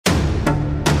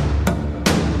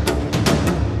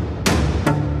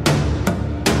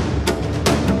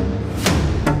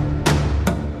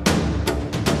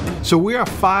So we are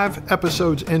 5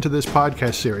 episodes into this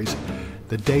podcast series,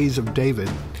 The Days of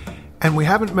David, and we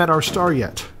haven't met our star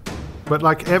yet. But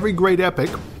like every great epic,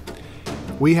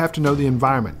 we have to know the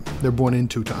environment they're born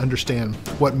into to understand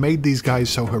what made these guys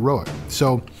so heroic.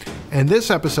 So in this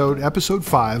episode, episode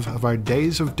 5 of our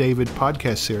Days of David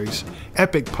podcast series,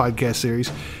 epic podcast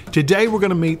series, today we're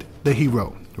going to meet the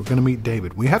hero. We're going to meet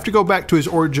David. We have to go back to his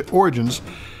origins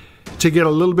to get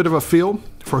a little bit of a feel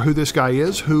for who this guy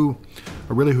is, who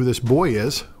this boy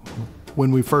is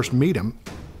when we first meet him.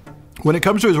 When it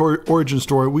comes to his origin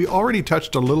story, we already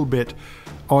touched a little bit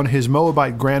on his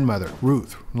Moabite grandmother,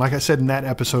 Ruth. Like I said in that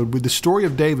episode, with the story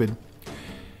of David,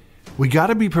 we got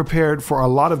to be prepared for a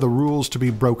lot of the rules to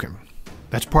be broken.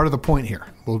 That's part of the point here.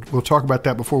 We'll talk about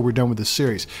that before we're done with this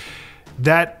series.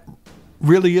 That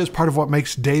really is part of what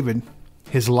makes David,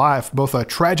 his life, both a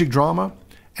tragic drama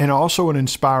and also an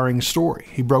inspiring story.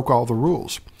 He broke all the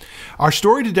rules. Our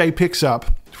story today picks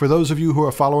up, for those of you who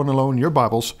are following along in your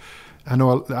Bibles, I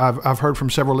know I've heard from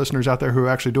several listeners out there who are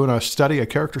actually doing a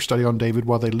character study on David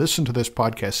while they listen to this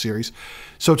podcast series.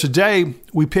 So today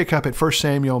we pick up at 1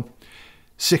 Samuel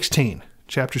 16,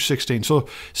 chapter 16. So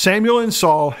Samuel and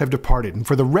Saul have departed, and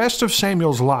for the rest of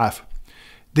Samuel's life,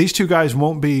 these two guys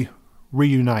won't be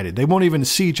reunited. They won't even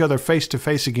see each other face to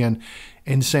face again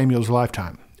in Samuel's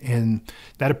lifetime. And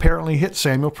that apparently hit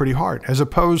Samuel pretty hard, as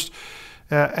opposed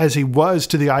as he was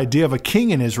to the idea of a king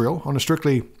in Israel on a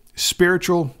strictly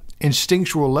spiritual,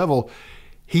 instinctual level.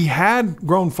 He had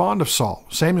grown fond of Saul.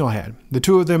 Samuel had. The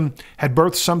two of them had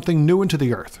birthed something new into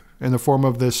the earth in the form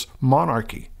of this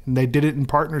monarchy, and they did it in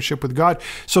partnership with God.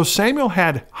 So Samuel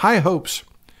had high hopes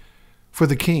for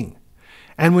the king.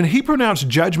 And when he pronounced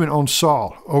judgment on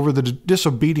Saul over the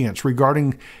disobedience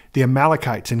regarding the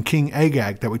Amalekites and King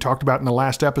Agag that we talked about in the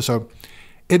last episode,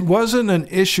 it wasn't an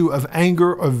issue of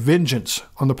anger or vengeance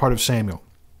on the part of Samuel.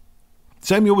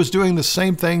 Samuel was doing the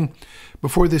same thing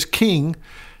before this king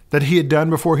that he had done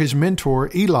before his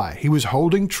mentor, Eli. He was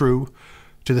holding true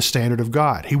to the standard of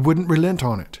God. He wouldn't relent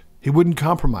on it. He wouldn't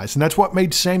compromise. And that's what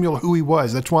made Samuel who he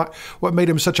was. That's what made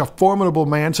him such a formidable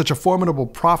man, such a formidable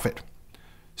prophet.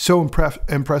 So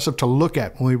impressive to look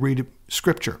at when we read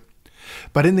Scripture.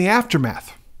 But in the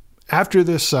aftermath, after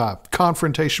this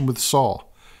confrontation with Saul,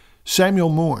 Samuel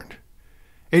mourned.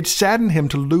 It saddened him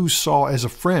to lose Saul as a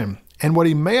friend and what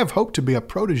he may have hoped to be a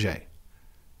protege.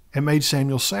 It made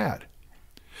Samuel sad.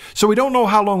 So we don't know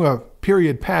how long a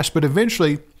period passed, but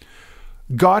eventually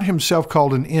God himself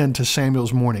called an end to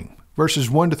Samuel's mourning. Verses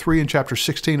 1-3 in chapter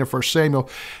 16 of 1 Samuel.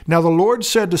 Now the Lord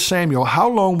said to Samuel, "How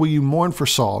long will you mourn for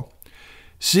Saul?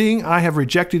 Seeing I have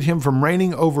rejected him from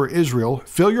reigning over Israel,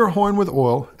 fill your horn with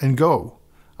oil and go.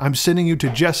 I'm sending you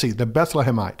to Jesse the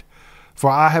Bethlehemite,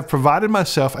 for I have provided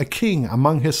myself a king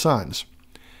among his sons."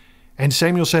 And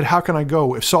Samuel said, "How can I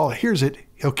go? If Saul hears it,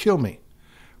 he'll kill me."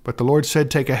 But the Lord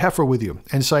said, "Take a heifer with you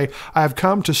and say, I have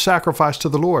come to sacrifice to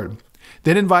the Lord.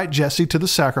 Then invite Jesse to the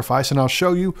sacrifice, and I'll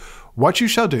show you what you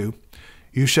shall do.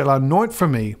 You shall anoint for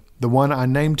me the one I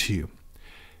named to you,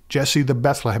 Jesse the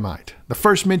Bethlehemite." The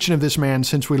first mention of this man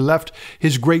since we left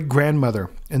his great-grandmother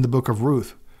in the book of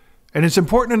Ruth. And it's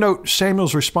important to note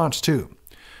Samuel's response too.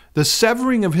 The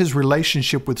severing of his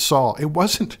relationship with Saul, it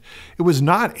was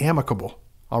not amicable.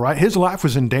 All right, his life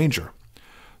was in danger.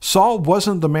 Saul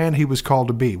wasn't the man he was called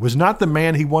to be, was not the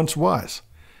man he once was.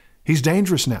 He's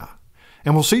dangerous now.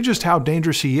 And we'll see just how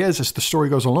dangerous he is as the story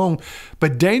goes along,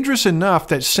 but dangerous enough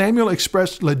that Samuel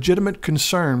expressed legitimate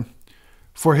concern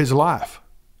for his life.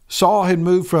 Saul had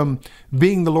moved from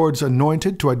being the Lord's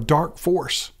anointed to a dark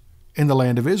force in the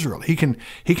land of Israel. He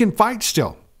can fight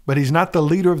still, but he's not the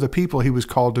leader of the people he was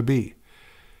called to be.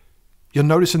 You'll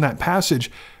notice in that passage,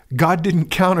 God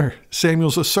didn't counter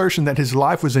Samuel's assertion that his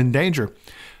life was in danger.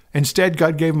 Instead,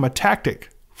 God gave him a tactic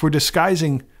for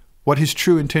disguising what his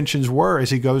true intentions were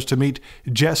as he goes to meet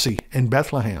Jesse in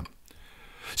Bethlehem.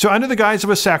 So under the guise of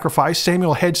a sacrifice,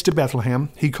 Samuel heads to Bethlehem.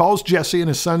 He calls Jesse and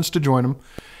his sons to join him.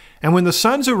 And when the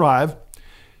sons arrive,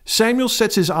 Samuel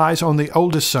sets his eyes on the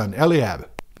oldest son, Eliab.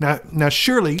 Now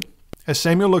surely, as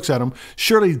Samuel looks at him,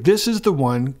 surely this is the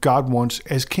one God wants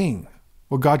as king.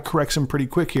 Well, God corrects him pretty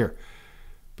quick here.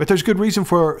 But there's good reason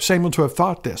for Samuel to have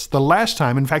thought this. The last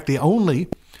time, in fact, the only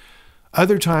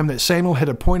other time that Samuel had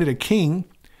appointed a king,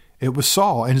 it was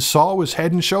Saul, and Saul was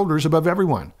head and shoulders above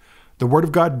everyone. The Word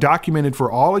of God documented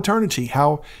for all eternity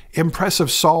how impressive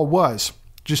Saul was,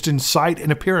 just in sight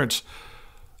and appearance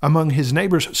among his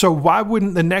neighbors. So why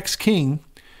wouldn't the next king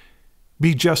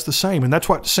be just the same? And that's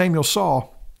what Samuel saw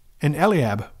in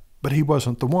Eliab, but he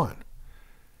wasn't the one.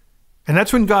 And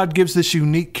that's when God gives this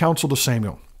unique counsel to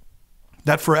Samuel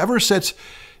that forever sets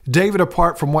David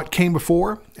apart from what came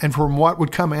before and from what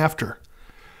would come after.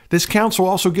 This counsel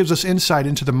also gives us insight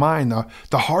into the mind,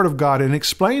 the heart of God, and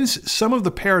explains some of the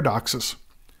paradoxes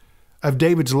of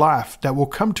David's life that we'll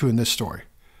come to in this story.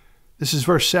 This is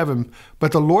verse 7.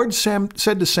 But the Lord said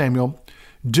to Samuel,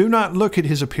 "Do not look at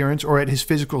his appearance or at his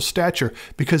physical stature,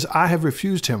 because I have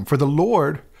refused him. For the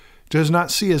Lord does not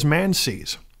see as man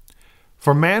sees.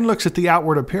 For man looks at the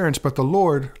outward appearance, but the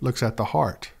Lord looks at the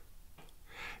heart."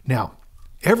 Now,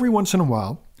 every once in a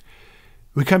while,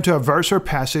 we come to a verse or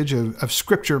passage of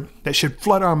Scripture that should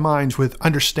flood our minds with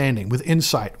understanding, with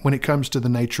insight when it comes to the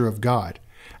nature of God.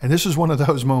 And this is one of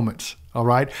those moments, all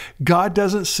right? God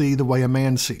doesn't see the way a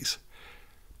man sees.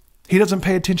 He doesn't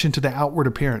pay attention to the outward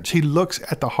appearance. He looks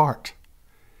at the heart.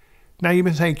 Now you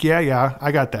may think, yeah,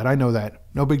 I got that. I know that.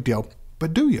 No big deal.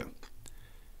 But do you?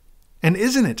 And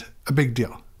isn't it a big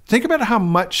deal? Think about how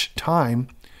much time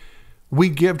we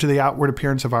give to the outward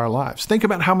appearance of our lives. Think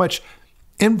about how much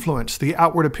influence the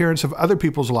outward appearance of other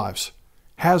people's lives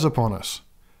has upon us.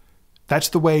 That's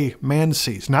the way man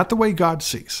sees, not the way God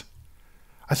sees.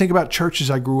 I think about churches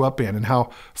I grew up in and how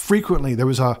frequently there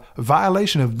was a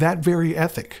violation of that very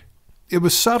ethic. It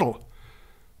was subtle,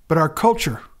 but our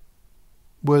culture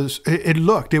was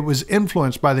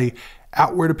influenced by the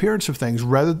outward appearance of things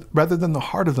rather than the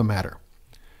heart of the matter.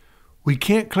 We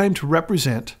can't claim to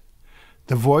represent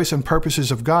the voice and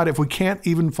purposes of God if we can't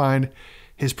even find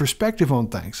his perspective on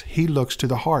things. He looks to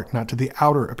the heart, not to the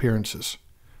outer appearances.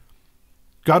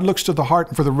 God looks to the heart,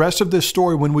 and for the rest of this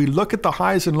story, when we look at the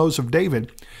highs and lows of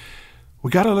David,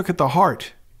 we got to look at the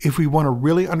heart if we want to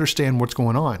really understand what's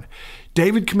going on.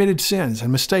 David committed sins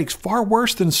and mistakes far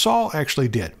worse than Saul actually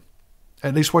did,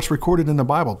 at least what's recorded in the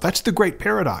Bible. That's the great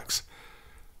paradox.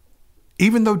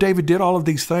 Even though David did all of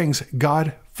these things,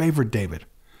 God favored David.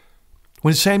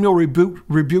 When Samuel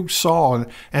rebuked Saul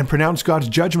and pronounced God's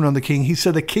judgment on the king, he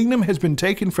said, "The kingdom has been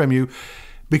taken from you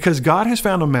because God has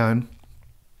found a man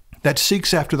that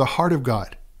seeks after the heart of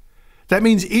God." That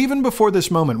means even before this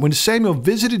moment, when Samuel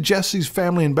visited Jesse's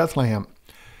family in Bethlehem,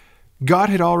 God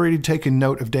had already taken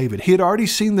note of David. He had already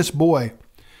seen this boy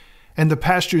and the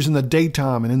pastures in the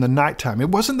daytime and in the nighttime. It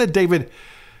wasn't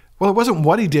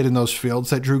what he did in those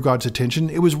fields that drew God's attention.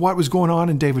 It was what was going on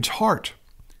in David's heart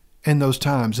in those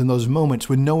times, in those moments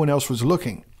when no one else was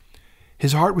looking.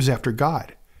 His heart was after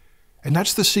God. And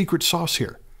that's the secret sauce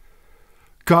here.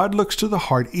 God looks to the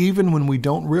heart even when we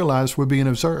don't realize we're being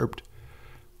observed.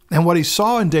 And what he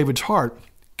saw in David's heart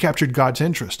captured God's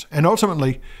interest and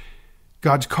ultimately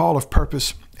God's call of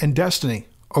purpose and destiny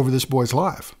over this boy's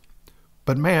life.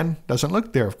 But man doesn't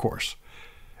look there, of course.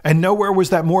 And nowhere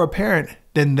was that more apparent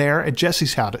than there at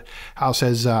Jesse's house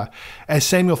as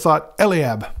Samuel thought,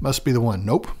 "Eliab must be the one."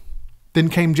 Nope. Then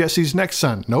came Jesse's next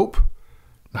son. Nope.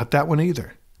 Not that one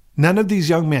either. None of these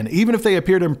young men, even if they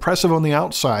appeared impressive on the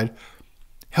outside,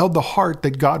 held the heart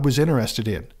that God was interested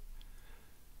in.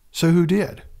 So who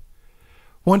did?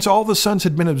 Once all the sons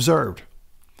had been observed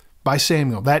by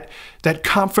Samuel, that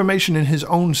confirmation in his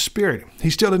own spirit, he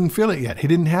still didn't feel it yet. He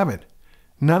didn't have it.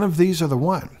 None of these are the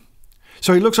one.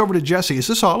 So he looks over to Jesse. Is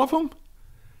this all of them?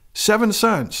 7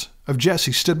 sons of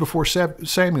Jesse stood before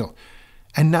Samuel,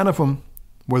 and none of them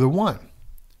were the one.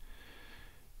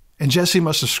 And Jesse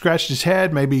must have scratched his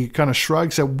head, maybe kind of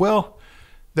shrugged, said, "Well,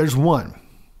 there's one.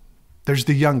 There's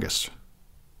the youngest."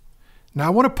 Now,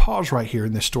 I want to pause right here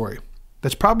in this story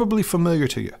that's probably familiar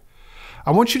to you.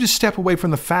 I want you to step away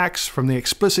from the facts, from the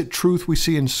explicit truth we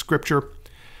see in Scripture.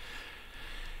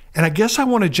 And I guess I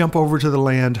want to jump over to the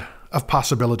land of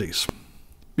possibilities,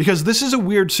 because this is a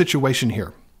weird situation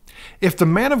here. If the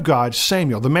man of God,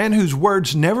 Samuel, the man whose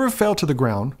words never fell to the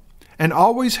ground and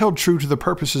always held true to the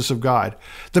purposes of God,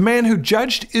 the man who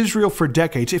judged Israel for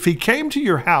decades, if he came to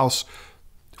your house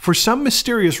for some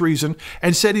mysterious reason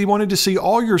and said he wanted to see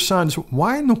all your sons,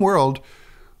 why in the world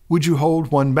would you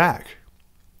hold one back?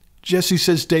 Jesse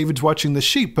says David's watching the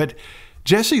sheep, but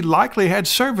Jesse likely had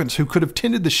servants who could have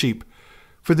tended the sheep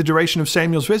for the duration of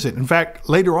Samuel's visit. In fact,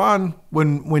 later on,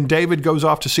 when David goes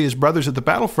off to see his brothers at the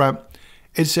battlefront,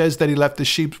 it says that he left the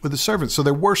sheep with the servants. So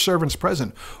there were servants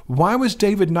present. Why was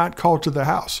David not called to the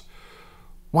house?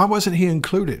 Why wasn't he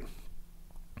included?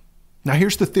 Now,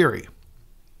 here's the theory.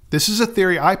 This is a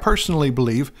theory I personally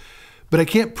believe, but I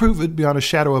can't prove it beyond a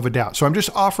shadow of a doubt. So I'm just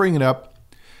offering it up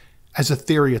as a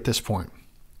theory at this point.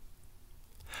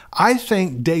 I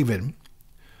think David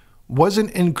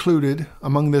wasn't included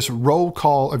among this roll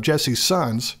call of Jesse's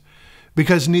sons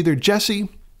because neither Jesse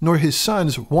nor his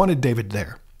sons wanted David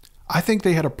there. I think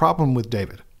they had a problem with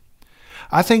David.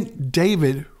 I think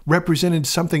David represented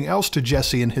something else to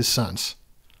Jesse and his sons.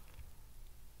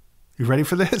 You ready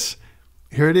for this?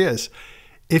 Here it is.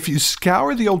 If you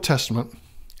scour the Old Testament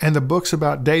and the books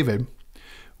about David,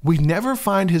 we never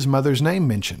find his mother's name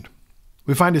mentioned.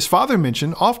 We find his father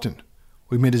mentioned often.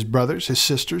 We meet his brothers, his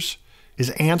sisters, his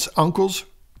aunts, uncles,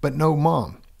 but no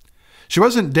mom. She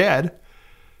wasn't dead.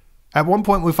 At one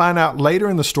point, we find out later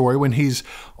in the story, when he's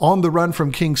on the run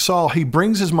from King Saul, he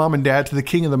brings his mom and dad to the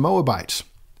king of the Moabites,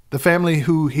 the family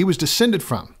who he was descended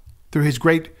from through his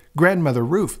great-grandmother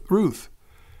Ruth.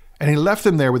 And he left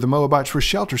them there with the Moabites for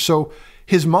shelter. So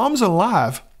his mom's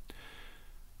alive,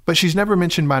 but she's never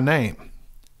mentioned by name.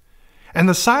 And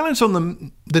the silence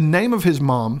on the name of his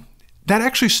mom, that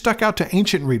actually stuck out to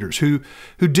ancient readers who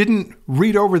didn't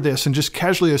read over this and just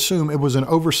casually assume it was an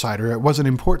oversight or it wasn't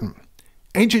important.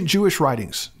 Ancient Jewish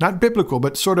writings, not biblical,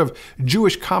 but sort of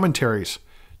Jewish commentaries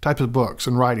types of books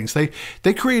and writings.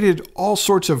 They created all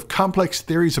sorts of complex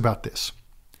theories about this.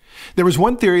 There was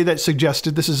one theory that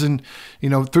suggested, this is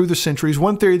through the centuries,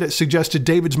 one theory that suggested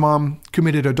David's mom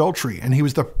committed adultery and he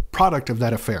was the product of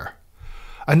that affair.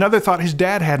 Another thought his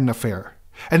dad had an affair.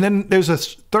 And then there's a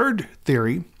third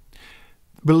theory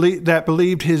that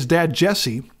believed his dad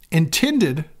Jesse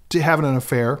intended to have an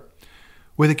affair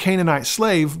with a Canaanite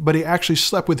slave, but he actually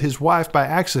slept with his wife by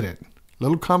accident. A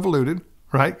little convoluted,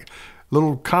 right? A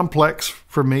little complex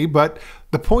for me, but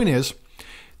the point is,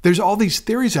 there's all these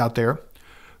theories out there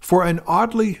for an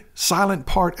oddly silent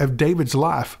part of David's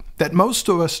life that most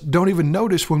of us don't even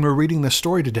notice when we're reading the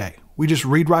story today. We just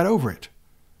read right over it.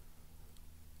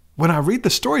 When I read the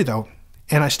story, though,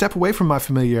 and I step away from my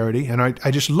familiarity and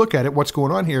I just look at it, what's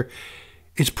going on here,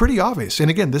 it's pretty obvious. And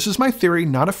again, this is my theory,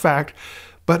 not a fact,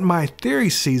 but my theory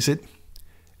sees it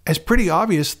as pretty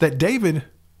obvious that David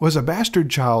was a bastard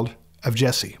child of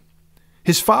Jesse.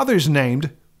 His father's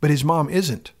named, but his mom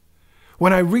isn't.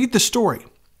 When I read the story,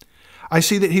 I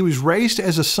see that he was raised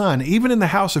as a son, even in the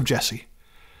house of Jesse.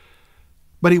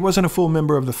 But he wasn't a full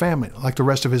member of the family like the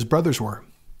rest of his brothers were.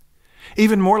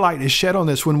 Even more light is shed on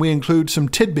this when we include some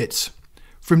tidbits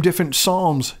from different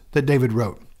psalms that David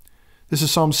wrote. This is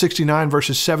Psalm 69,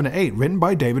 verses 7 to 8, written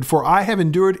by David. For I have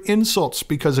endured insults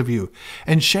because of you,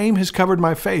 and shame has covered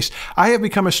my face. I have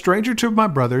become a stranger to my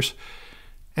brothers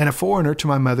and a foreigner to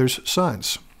my mother's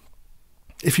sons.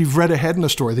 If you've read ahead in the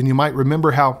story, then you might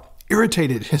remember how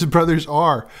irritated his brothers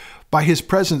are by his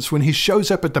presence when he shows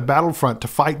up at the battlefront to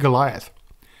fight Goliath.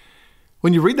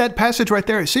 When you read that passage right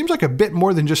there, it seems like a bit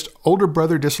more than just older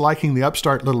brother disliking the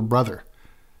upstart little brother.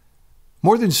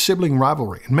 More than sibling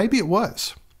rivalry, and maybe it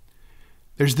was.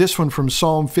 There's this one from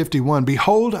Psalm 51.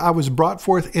 Behold, I was brought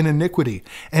forth in iniquity,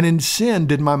 and in sin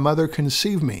did my mother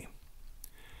conceive me.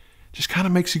 Just kind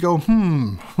of makes you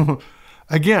go,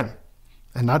 Again,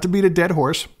 and not to beat a dead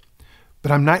horse,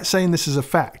 but I'm not saying this is a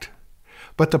fact.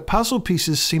 But the puzzle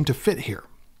pieces seem to fit here.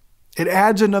 It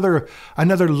adds another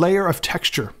layer of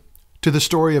texture to the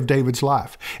story of David's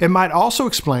life. It might also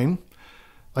explain,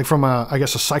 like from a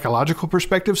psychological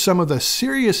perspective, some of the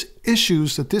serious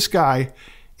issues that this guy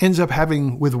ends up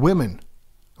having with women.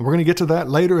 And we're going to get to that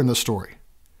later in the story.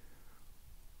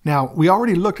 Now, we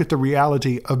already looked at the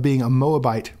reality of being a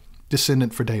Moabite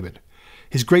descendant for David.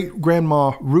 His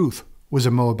great-grandma Ruth was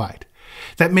a Moabite.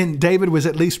 That meant David was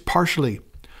at least partially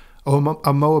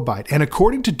a Moabite. And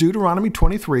according to Deuteronomy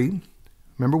 23,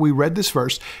 remember we read this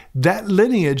verse, that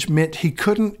lineage meant he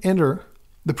couldn't enter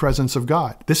the presence of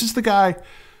God. This is the guy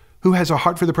who has a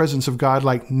heart for the presence of God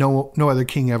like no other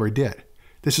king ever did.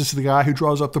 This is the guy who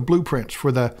draws up the blueprints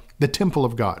for the temple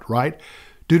of God, right?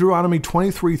 Deuteronomy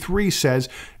 23:3 says,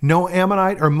 no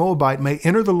Ammonite or Moabite may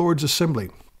enter the Lord's assembly.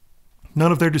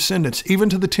 None of their descendants, even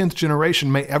to the 10th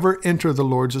generation, may ever enter the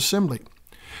Lord's assembly.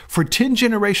 For 10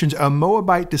 generations, a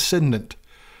Moabite descendant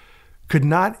could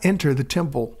not enter the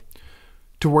temple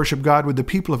to worship God with the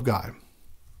people of God.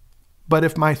 But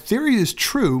if my theory is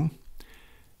true,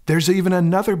 there's even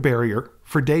another barrier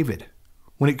for David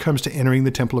when it comes to entering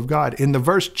the temple of God. In the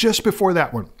verse just before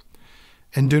that one,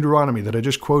 in Deuteronomy that I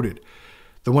just quoted,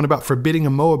 the one about forbidding a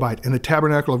Moabite in the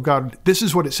tabernacle of God, this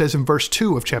is what it says in verse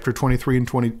 2 of chapter 23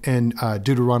 and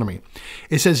Deuteronomy.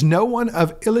 It says, no one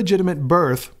of illegitimate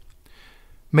birth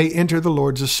may enter the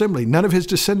Lord's assembly. None of his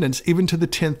descendants, even to the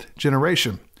 10th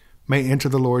generation, may enter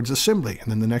the Lord's assembly.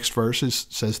 And then the next verse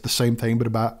says the same thing, but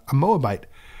about a Moabite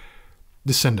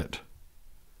descendant.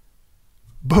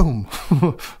 Boom.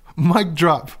 Mic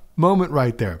drop moment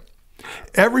right there.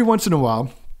 Every once in a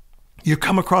while, you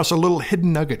come across a little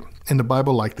hidden nugget in the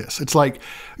Bible like this. It's like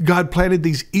God planted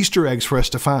these Easter eggs for us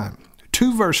to find.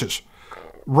 2 verses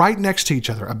right next to each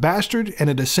other. A bastard and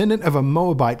a descendant of a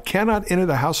Moabite cannot enter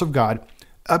the house of God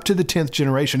up to the 10th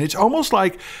generation. It's almost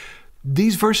like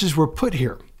these verses were put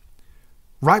here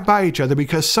right by each other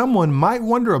because someone might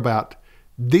wonder about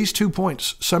these 2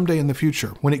 points someday in the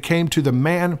future when it came to the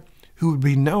man who would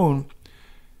be known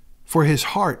for his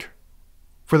heart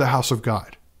for the house of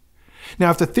God. Now,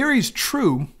 if the theory is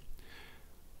true,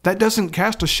 that doesn't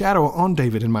cast a shadow on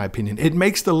David, in my opinion. It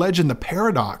makes the legend, the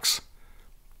paradox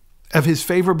of his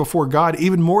favor before God,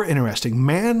 even more interesting.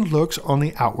 Man looks on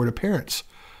the outward appearance,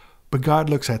 but God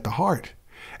looks at the heart.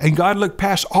 And God looked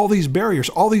past all these barriers,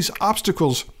 all these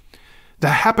obstacles,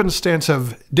 the happenstance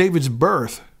of David's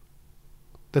birth,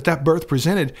 that birth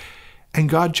presented, and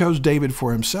God chose David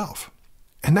for himself.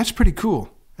 And that's pretty cool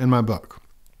in my book.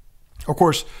 Of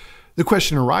course, the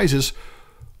question arises,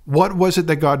 what was it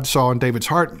that God saw in David's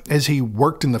heart as he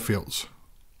worked in the fields?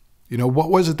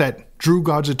 What was it that drew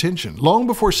God's attention? Long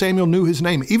before Samuel knew his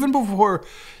name, even before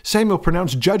Samuel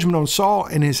pronounced judgment on Saul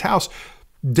and his house,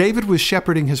 David was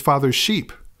shepherding his father's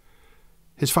sheep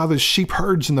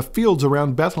herds in the fields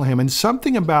around Bethlehem. And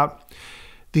something about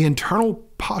the internal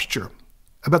posture,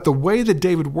 about the way that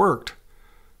David worked,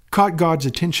 caught God's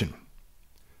attention.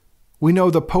 We know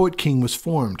the poet king was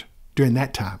formed during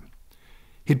that time.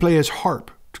 He'd play his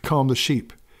harp to calm the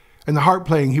sheep. And the harp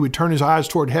playing, he would turn his eyes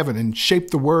toward heaven and shape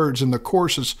the words and the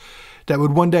choruses that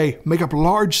would one day make up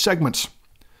large segments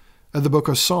of the book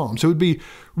of Psalms. It would be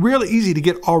real easy to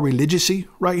get all religious-y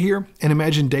right here and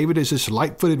imagine David as this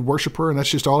light-footed worshiper, and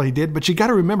that's just all he did. But you got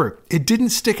to remember, it didn't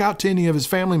stick out to any of his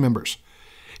family members.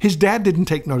 His dad didn't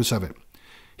take notice of it.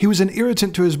 He was an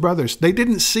irritant to his brothers. They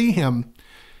didn't see him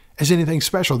as anything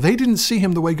special. They didn't see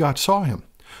him the way God saw him.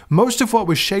 Most of what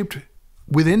was shaped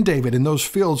within David in those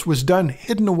fields was done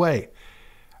hidden away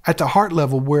at the heart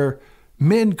level where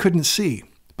men couldn't see,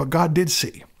 but God did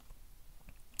see.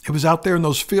 It was out there in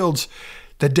those fields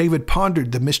that David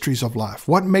pondered the mysteries of life.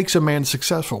 What makes a man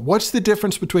successful? What's the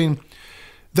difference between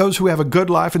those who have a good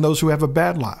life and those who have a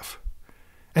bad life?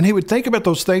 And he would think about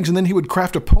those things, and then he would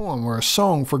craft a poem or a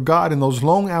song for God in those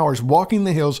long hours walking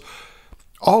the hills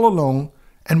all alone.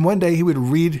 And one day he would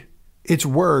read its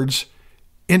words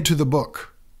into the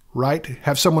book, right?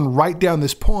 Have someone write down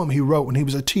this poem he wrote when he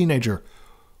was a teenager,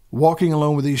 walking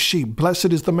alone with these sheep.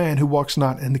 Blessed is the man who walks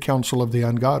not in the counsel of the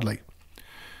ungodly,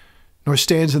 nor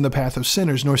stands in the path of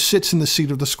sinners, nor sits in the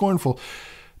seat of the scornful.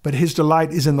 But his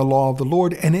delight is in the law of the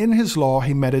Lord, and in his law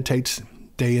he meditates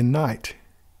day and night.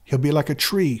 He'll be like a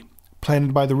tree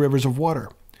planted by the rivers of water,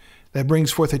 that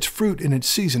brings forth its fruit in its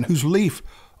season, whose leaf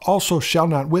also shall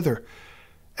not wither,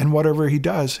 and whatever he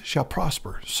does shall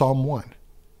prosper. Psalm 1.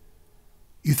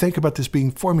 You think about this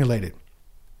being formulated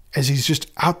as he's just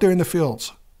out there in the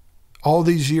fields all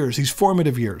these years, these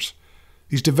formative years,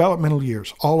 these developmental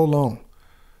years, all alone,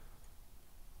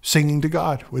 singing to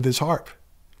God with his harp.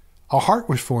 A heart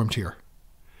was formed here.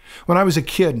 When I was a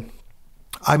kid,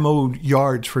 I mowed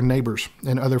yards for neighbors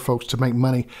and other folks to make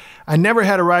money. I never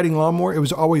had a riding lawnmower. It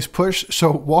was always push.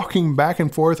 So walking back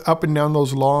and forth up and down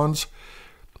those lawns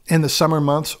in the summer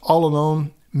months, all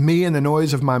alone, me and the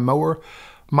noise of my mower,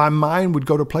 my mind would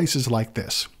go to places like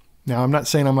this. Now, I'm not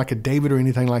saying I'm like a David or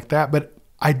anything like that, but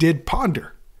I did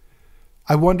ponder.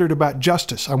 I wondered about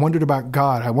justice. I wondered about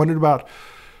God. I wondered about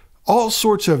all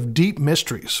sorts of deep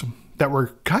mysteries that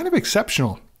were kind of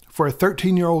exceptional for a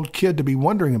 13-year-old kid to be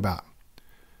wondering about.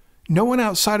 No one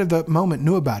outside of that moment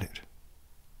knew about it.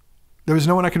 There was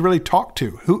no one I could really talk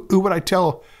to. Who would I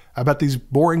tell about these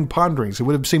boring ponderings? It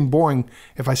would have seemed boring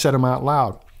if I said them out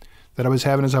loud, that I was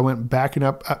having as I went back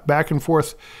and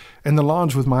forth in the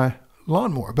lawns with my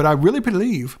lawnmower. But I really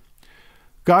believe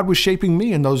God was shaping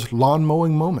me in those lawn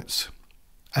mowing moments.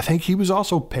 I think he was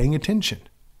also paying attention,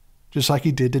 just like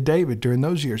he did to David during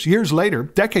those years. Years later,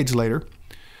 decades later,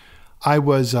 I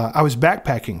was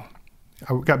backpacking.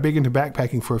 I got big into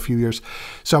backpacking for a few years.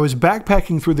 So I was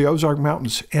backpacking through the Ozark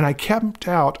Mountains, and I camped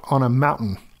out on a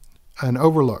mountain, an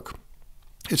overlook.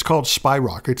 It's called Spy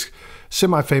Rock. It's a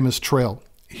semi-famous trail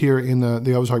here in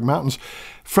the Ozark Mountains.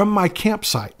 From my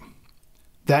campsite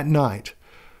that night,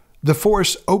 the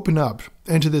forest opened up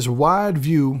into this wide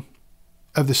view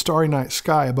of the starry night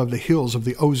sky above the hills of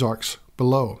the Ozarks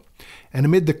below. And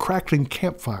amid the crackling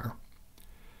campfire,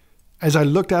 as I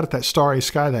looked out at that starry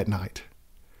sky that night,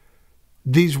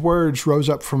 these words rose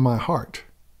up from my heart.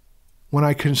 When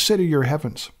I consider your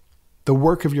heavens, the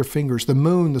work of your fingers, the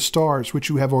moon, the stars, which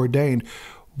you have ordained,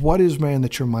 what is man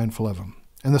that you're mindful of him?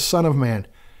 And the son of man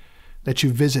that you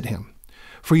visit him?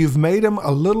 For you've made him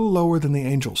a little lower than the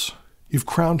angels. You've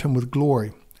crowned him with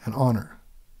glory and honor.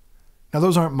 Now,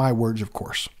 those aren't my words, of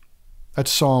course.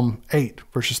 That's Psalm 8,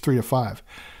 verses 3-5.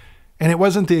 And it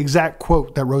wasn't the exact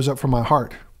quote that rose up from my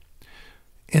heart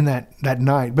in that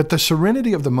night, but the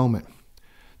serenity of the moment,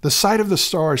 the sight of the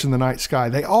stars in the night sky,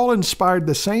 they all inspired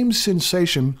the same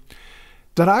sensation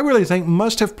that I really think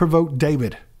must have provoked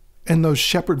David in those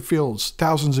shepherd fields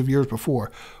thousands of years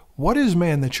before. What is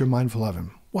man that you're mindful of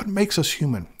him? What makes us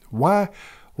human? Why?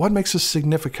 What makes us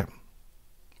significant?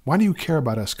 Why do you care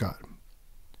about us, God?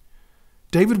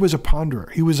 David was a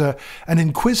ponderer. He was an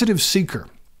inquisitive seeker.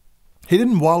 He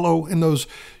didn't wallow in those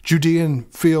Judean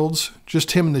fields,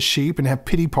 just him and the sheep, and have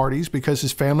pity parties because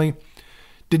his family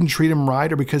didn't treat him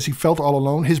right or because he felt all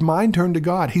alone. His mind turned to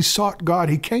God. He sought God.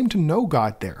 He came to know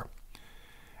God there.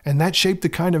 And that shaped the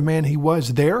kind of man he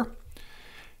was there.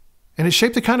 And it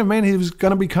shaped the kind of man he was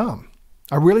going to become.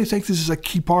 I really think this is a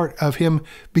key part of him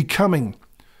becoming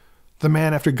the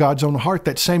man after God's own heart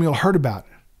that Samuel heard about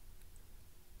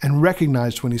and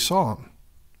recognized when he saw him.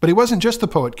 But he wasn't just the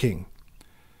poet king.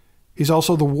 He's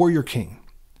also the warrior king.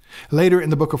 Later in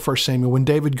the book of 1 Samuel, when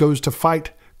David goes to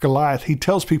fight Goliath, he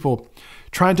tells people,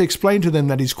 trying to explain to them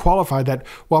that he's qualified, that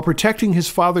while protecting his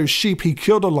father's sheep, he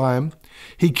killed a lion,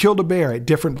 he killed a bear at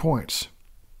different points.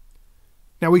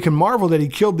 Now we can marvel that he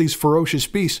killed these ferocious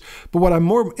beasts, but what I'm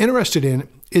more interested in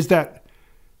is that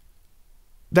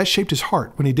shaped his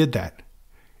heart when he did that.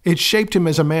 It shaped him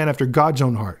as a man after God's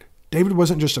own heart. David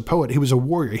wasn't just a poet, he was a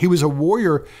warrior. He was a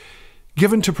warrior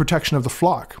given to protection of the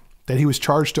flock that he was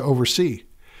charged to oversee.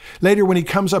 Later, when he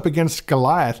comes up against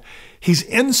Goliath, he's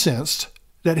incensed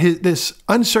that this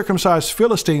uncircumcised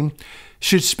Philistine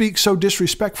should speak so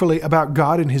disrespectfully about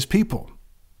God and his people.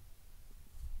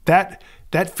 That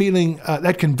feeling,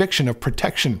 that conviction of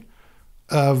protection,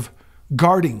 of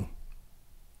guarding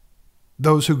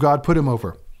those who God put him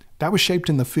over, that was shaped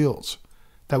in the fields.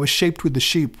 That was shaped with the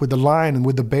sheep, with the lion, and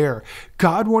with the bear.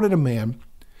 God wanted a man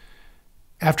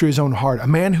after his own heart, a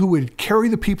man who would carry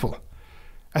the people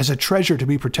as a treasure to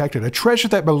be protected, a treasure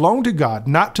that belonged to God,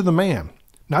 not to the man,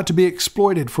 not to be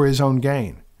exploited for his own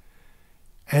gain.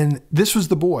 And this was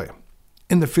the boy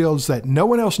in the fields that no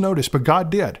one else noticed, but God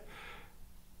did.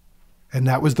 And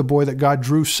that was the boy that God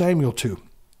drew Samuel to,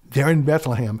 there in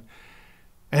Bethlehem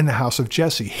and the house of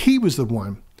Jesse. He was the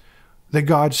one that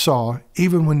God saw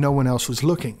even when no one else was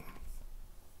looking.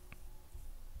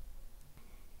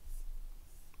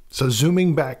 So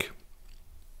zooming back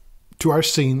to our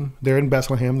scene there in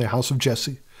Bethlehem, the house of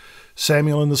Jesse,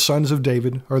 Samuel and the sons of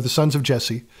David, or the sons of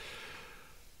Jesse.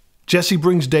 Jesse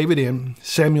brings David in,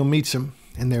 Samuel meets him,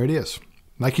 and there it is,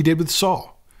 like he did with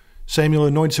Saul. Samuel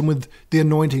anoints him with the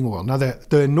anointing oil. Now,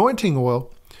 the anointing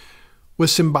oil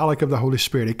was symbolic of the Holy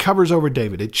Spirit. It covers over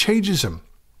David. It changes him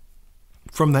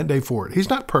from that day forward. He's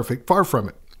not perfect, far from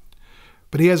it,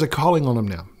 but he has a calling on him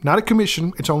now. Not a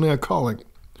commission, it's only a calling.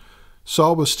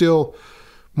 Saul was still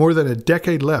more than a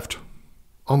decade left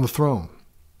on the throne.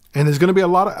 And there's going to be a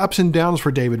lot of ups and downs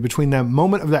for David between that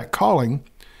moment of that calling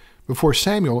before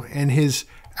Samuel and his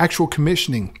actual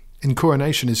commissioning and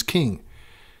coronation as king.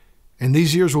 And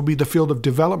these years will be the field of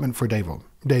development for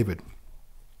David.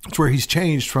 It's where he's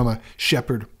changed from a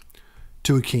shepherd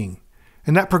to a king.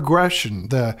 And that progression,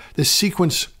 the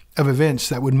sequence of events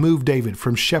that would move David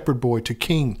from shepherd boy to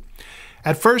king,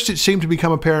 at first it seemed to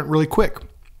become apparent really quick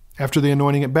after the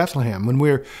anointing at Bethlehem. When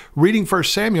we're reading 1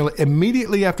 Samuel,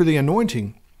 immediately after the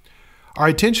anointing, our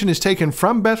attention is taken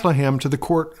from Bethlehem to the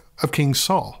court of King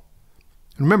Saul.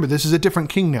 And remember, this is a different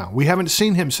king now. We haven't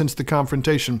seen him since the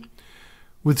confrontation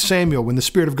with Samuel when the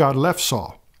Spirit of God left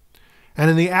Saul. And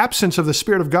in the absence of the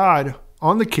Spirit of God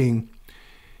on the king,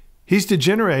 he's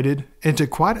degenerated into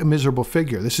quite a miserable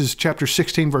figure. This is chapter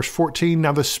 16, verse 14.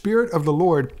 Now the Spirit of the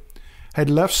Lord had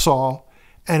left Saul,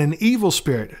 and an evil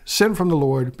spirit sent from the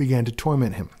Lord began to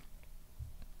torment him.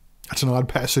 That's an odd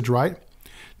passage, right?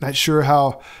 Not sure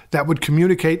how that would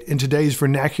communicate in today's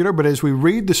vernacular, but as we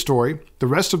read the story, the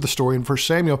rest of the story in 1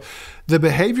 Samuel, the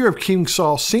behavior of King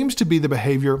Saul seems to be the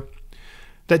behavior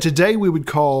that today we would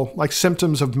call like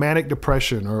symptoms of manic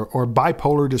depression or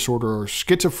bipolar disorder or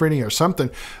schizophrenia or something.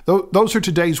 Those are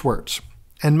today's words.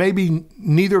 And maybe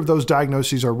neither of those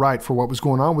diagnoses are right for what was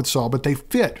going on with Saul, but they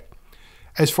fit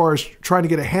as far as trying to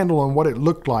get a handle on what it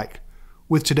looked like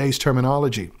with today's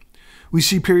terminology. We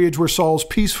see periods where Saul's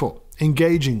peaceful,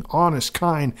 engaging, honest,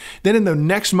 kind. Then in the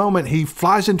next moment, he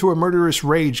flies into a murderous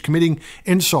rage, committing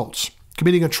insults,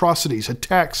 committing atrocities,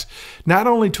 attacks, not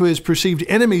only to his perceived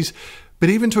enemies, but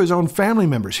even to his own family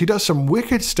members. He does some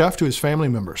wicked stuff to his family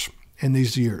members in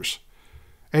these years.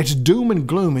 And it's doom and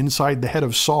gloom inside the head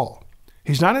of Saul.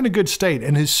 He's not in a good state,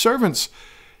 and his servants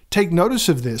take notice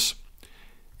of this,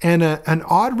 and an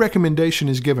odd recommendation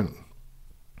is given.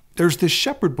 There's this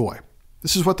shepherd boy.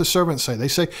 This is what the servants say. They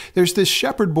say, there's this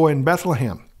shepherd boy in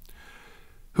Bethlehem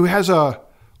who has a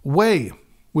way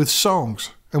with songs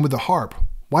and with the harp.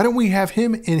 Why don't we have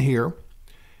him in here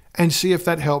and see if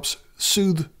that helps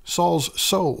soothe Saul's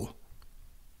soul?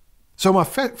 So my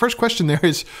first question there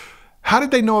is, how did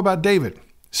they know about David?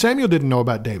 Samuel didn't know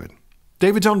about David.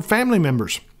 David's own family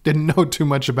members didn't know too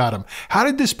much about him. How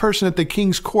did this person at the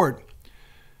king's court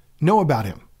know about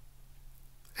him?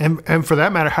 And for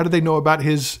that matter, how did they know about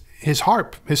his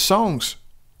harp, his songs,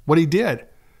 what he did?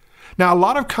 Now, a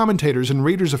lot of commentators and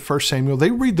readers of 1 Samuel,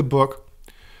 they read the book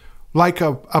like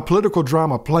a political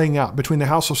drama playing out between the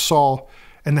house of Saul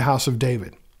and the house of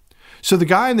David. So the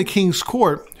guy in the king's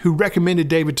court who recommended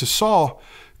David to Saul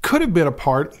could have been a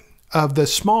part of the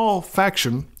small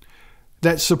faction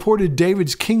that supported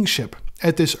David's kingship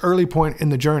at this early point in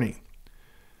the journey.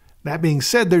 That being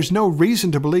said, there's no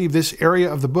reason to believe this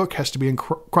area of the book has to be in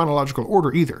chronological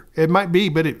order either. It might be,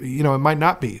 but it might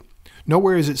not be.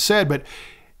 Nowhere is it said, but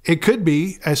it could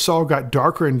be as Saul got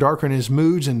darker and darker in his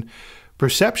moods and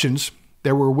perceptions,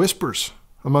 there were whispers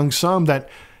among some that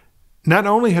not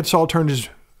only had Saul turned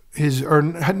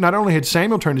not only had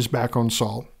Samuel turned his back on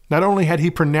Saul, not only had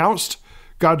he pronounced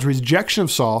God's rejection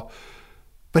of Saul,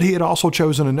 but he had also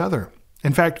chosen another.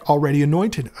 In fact, already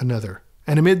anointed another.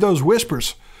 And amid those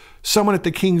whispers, someone at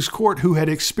the king's court who had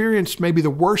experienced maybe the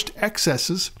worst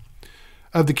excesses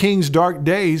of the king's dark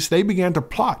days, they began to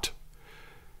plot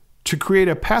to create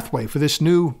a pathway for this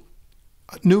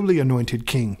newly anointed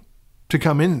king to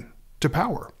come in to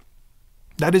power.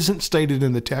 That isn't stated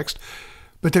in the text,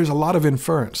 but there's a lot of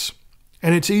inference.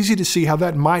 And it's easy to see how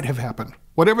that might have happened.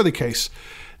 Whatever the case,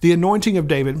 the anointing of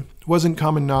David wasn't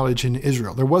common knowledge in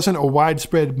Israel. There wasn't a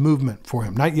widespread movement for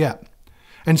him, not yet.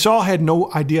 And Saul had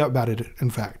no idea about it, in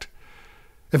fact.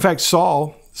 In fact,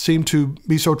 Saul seemed to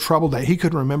be so troubled that he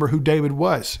couldn't remember who David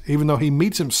was, even though he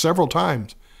meets him several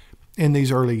times in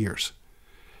these early years.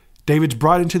 David's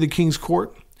brought into the king's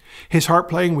court. His harp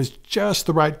playing was just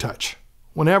the right touch.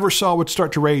 Whenever Saul would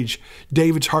start to rage,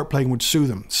 David's harp playing would soothe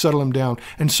him, settle him down.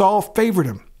 And Saul favored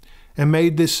him and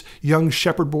made this young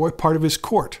shepherd boy part of his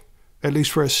court, at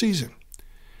least for a season.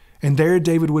 And there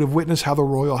David would have witnessed how the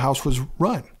royal house was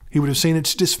run. He would have seen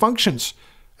its dysfunctions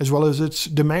as well as its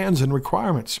demands and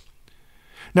requirements.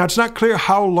 Now, it's not clear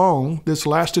how long this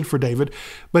lasted for David,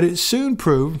 but it soon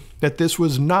proved that this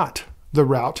was not the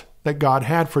route that God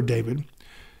had for David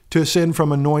to ascend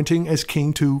from anointing as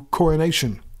king to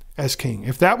coronation as king.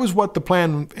 If that was what the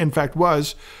plan, in fact,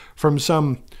 was from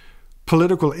some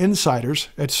political insiders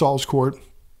at Saul's court,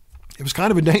 it was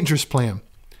kind of a dangerous plan.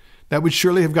 That would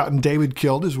surely have gotten David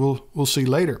killed, as we'll see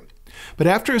later. But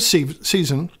after a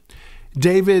season,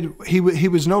 David, he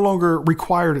was no longer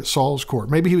required at Saul's court.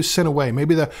 Maybe he was sent away.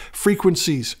 Maybe the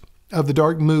frequencies of the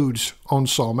dark moods on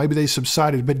Saul, maybe they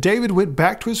subsided. But David went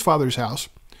back to his father's house,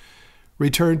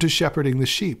 returned to shepherding the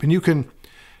sheep. And you can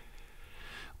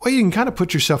kind of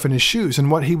put yourself in his shoes and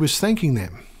what he was thinking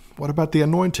then. What about the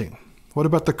anointing? What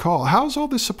about the call? How is all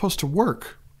this supposed to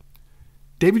work?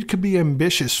 David could be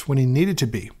ambitious when he needed to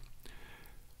be,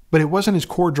 but it wasn't his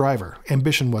core driver.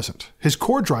 Ambition wasn't. His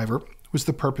core driver was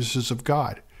the purposes of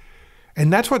God.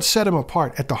 And that's what set him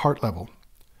apart at the heart level.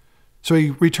 So he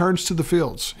returns to the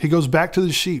fields. He goes back to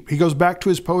the sheep. He goes back to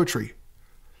his poetry.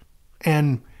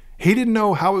 And he didn't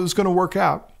know how it was going to work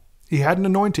out. He had an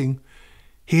anointing.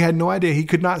 He had no idea. He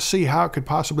could not see how it could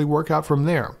possibly work out from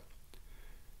there.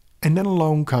 And then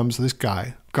along comes this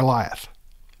guy, Goliath.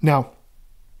 Now,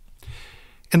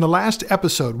 in the last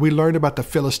episode, we learned about the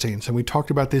Philistines, and we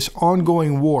talked about this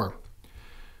ongoing war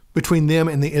between them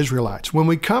and the Israelites. When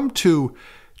we come to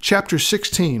chapter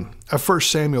 16 of 1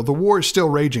 Samuel, the war is still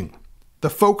raging. The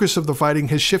focus of the fighting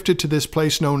has shifted to this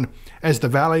place known as the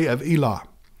Valley of Elah.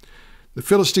 The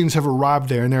Philistines have arrived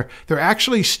there, and they're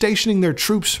actually stationing their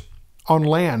troops on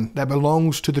land that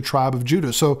belongs to the tribe of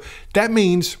Judah. So that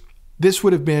means this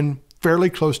would have been fairly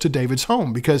close to David's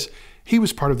home because he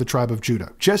was part of the tribe of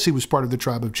Judah. Jesse was part of the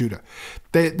tribe of Judah.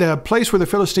 The place where the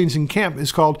Philistines encamp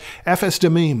is called Ephes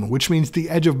Damim, which means the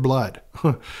edge of blood.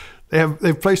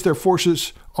 They've placed their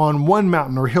forces on one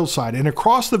mountain or hillside, and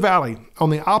across the valley, on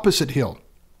the opposite hill,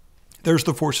 there's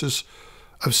the forces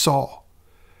of Saul.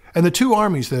 And the two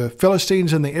armies, the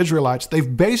Philistines and the Israelites,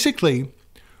 they've basically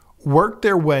worked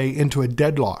their way into a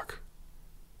deadlock.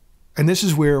 And this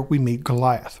is where we meet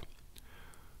Goliath.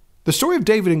 The story of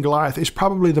David and Goliath is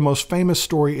probably the most famous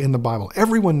story in the Bible.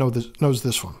 Everyone knows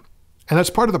this one. And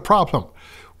that's part of the problem.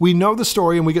 We know the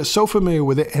story and we get so familiar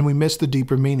with it and we miss the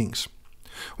deeper meanings.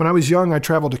 When I was young, I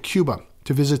traveled to Cuba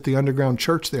to visit the underground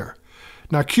church there.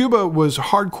 Now, Cuba was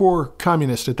hardcore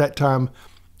communist at that time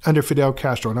under Fidel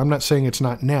Castro. And I'm not saying it's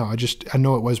not now. I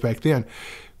know it was back then.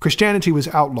 Christianity was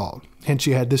outlawed. Hence,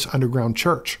 you had this underground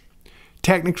church.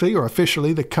 Technically or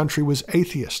officially, the country was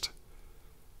atheist.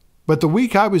 But the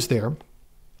week I was there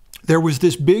was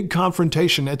this big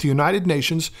confrontation at the United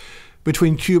Nations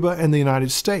between Cuba and the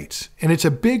United States. And it's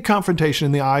a big confrontation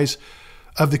in the eyes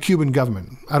of the Cuban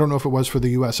government. I don't know if it was for the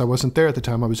U.S. I wasn't there at the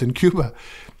time. I was in Cuba.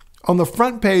 On the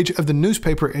front page of the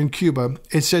newspaper in Cuba,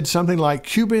 it said something like,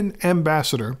 Cuban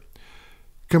ambassador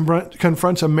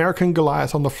confronts American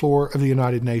Goliath on the floor of the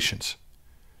United Nations.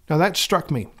 Now that struck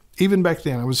me. Even back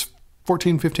then, I was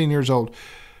 14, 15 years old.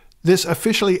 This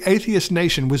officially atheist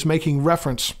nation was making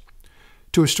reference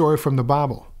to a story from the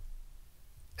Bible.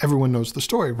 Everyone knows the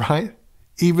story, right?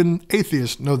 Even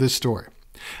atheists know this story.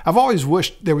 I've always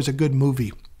wished there was a good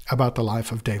movie about the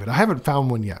life of David. I haven't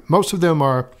found one yet. Most of them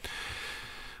are,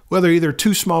 well, they're either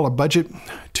too small a budget,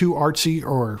 too artsy,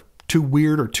 or too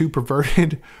weird or too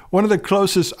perverted. One of the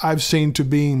closest I've seen to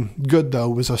being good, though,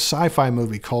 was a sci-fi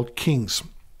movie called Kings.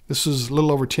 This was a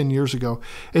little over 10 years ago.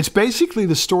 It's basically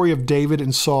the story of David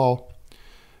and Saul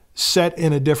set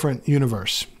in a different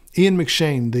universe. Ian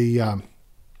McShane,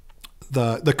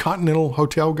 the Continental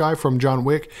Hotel guy from John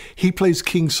Wick, he plays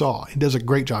King Saul. He does a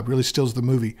great job, really steals the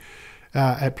movie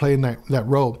at playing that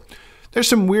role. There's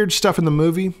some weird stuff in the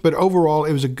movie, but overall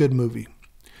it was a good movie.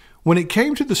 When it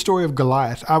came to the story of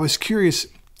Goliath, I was curious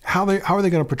how are they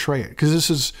going to portray it? Because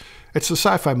it's a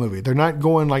sci-fi movie. They're not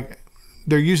going like,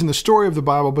 they're using the story of the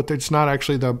Bible, but it's not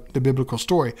actually the biblical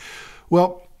story.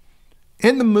 Well,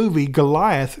 in the movie,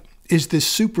 Goliath is this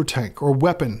super tank or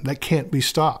weapon that can't be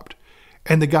stopped.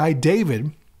 And the guy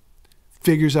David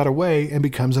figures out a way and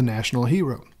becomes a national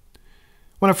hero.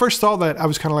 When I first saw that, I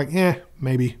was kind of like,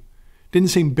 maybe. Didn't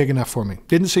seem big enough for me.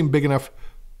 Didn't seem big enough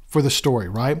for the story,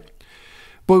 right?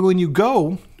 But when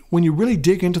you really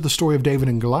dig into the story of David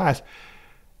and Goliath,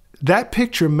 that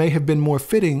picture may have been more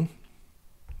fitting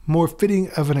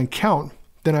of an account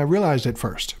than I realized at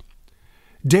first.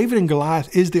 David and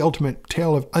Goliath is the ultimate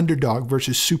tale of underdog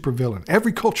versus supervillain.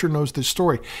 Every culture knows this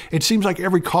story. It seems like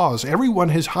everyone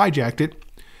has hijacked it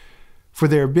for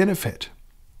their benefit.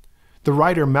 The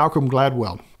writer Malcolm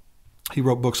Gladwell, he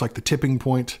wrote books like The Tipping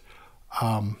Point.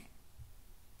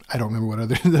 I don't remember what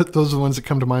other, those are the ones that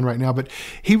come to mind right now, but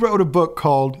he wrote a book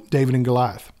called David and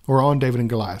Goliath, or On David and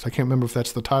Goliath. I can't remember if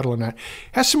that's the title or not.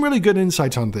 Has some really good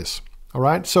insights on this. All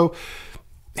right. So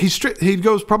he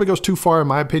probably goes too far in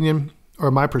my opinion, or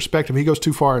my perspective. He goes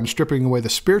too far in stripping away the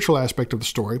spiritual aspect of the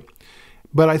story.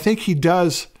 But I think he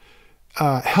does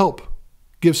help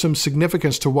give some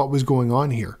significance to what was going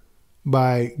on here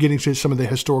by getting to some of the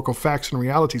historical facts and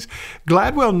realities.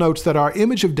 Gladwell notes that our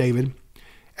image of David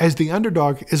as the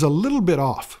underdog is a little bit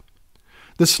off.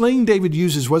 The sling David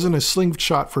uses wasn't a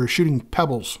slingshot for shooting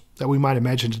pebbles that we might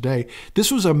imagine today.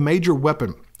 This was a major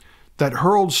weapon that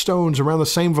hurled stones around the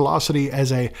same velocity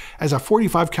as a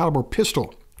 .45 caliber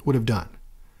pistol would have done.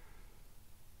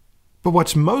 But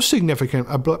what's most significant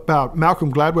about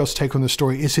Malcolm Gladwell's take on the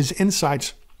story is his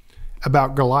insights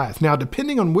about Goliath. Now,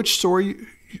 depending on which story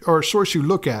or source you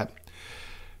look at,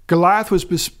 Goliath was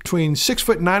between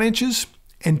 6'9"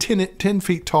 and 10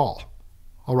 feet tall.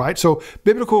 All right, so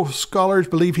biblical scholars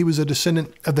believe he was a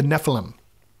descendant of the Nephilim.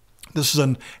 This is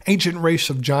an ancient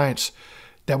race of giants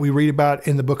that we read about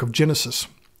in the book of Genesis.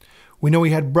 We know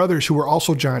he had brothers who were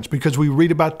also giants because we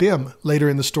read about them later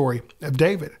in the story of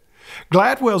David.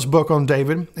 Gladwell's book on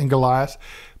David and Goliath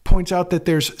points out that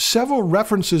there's several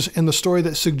references in the story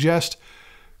that suggest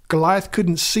Goliath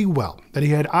couldn't see well, that he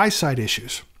had eyesight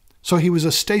issues. So he was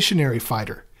a stationary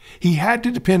fighter. He had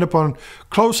to depend upon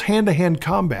close hand-to-hand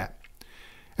combat.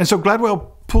 And so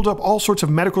Gladwell pulled up all sorts of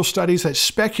medical studies that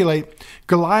speculate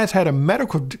Goliath had a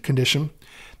medical condition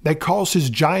that caused his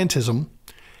giantism,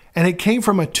 and it came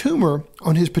from a tumor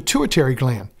on his pituitary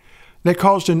gland that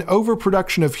caused an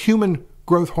overproduction of human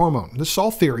growth hormone. This is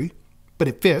all theory, but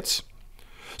it fits.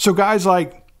 So guys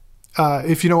like,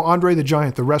 if you know Andre the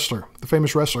Giant, the wrestler, the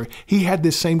famous wrestler, he had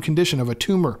this same condition of a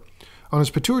tumor on his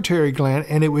pituitary gland,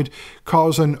 and it would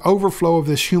cause an overflow of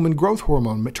this human growth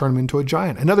hormone, turn him into a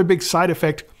giant. Another big side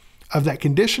effect of that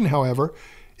condition, however,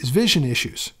 is vision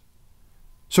issues.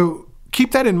 So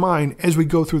keep that in mind as we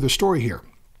go through the story here.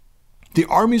 The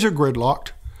armies are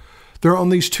gridlocked. They're on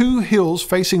these two hills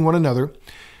facing one another.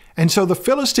 And so the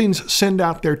Philistines send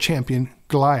out their champion,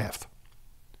 Goliath.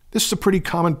 This is a pretty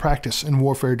common practice in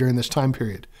warfare during this time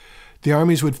period. The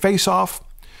armies would face off,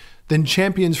 then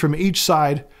champions from each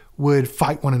side would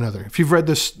fight one another. If you've read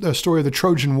the story of the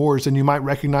Trojan Wars, then you might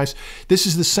recognize this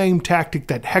is the same tactic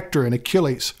that Hector and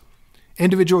Achilles,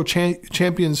 individual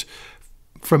champions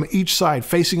from each side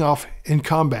facing off in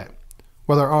combat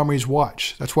while their armies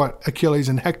watch. That's what Achilles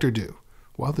and Hector do.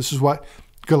 Well, this is what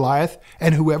Goliath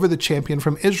and whoever the champion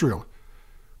from Israel,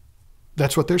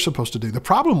 that's what they're supposed to do. The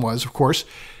problem was, of course,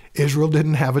 Israel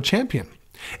didn't have a champion.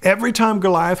 Every time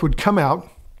Goliath would come out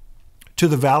to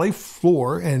the valley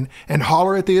floor and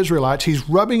holler at the Israelites, he's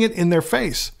rubbing it in their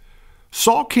face.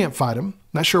 Saul can't fight him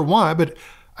Not sure why, but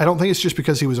I don't think it's just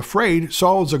because he was afraid.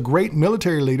 Saul was a great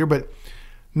military leader, but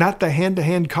not the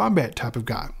hand-to-hand combat type of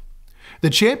guy. The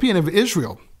champion of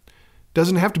Israel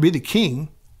doesn't have to be the king,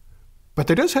 but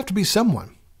there does have to be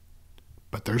someone.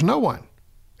 But there's no one.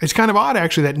 It's kind of odd,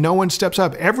 actually, that no one steps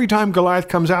up. Every time Goliath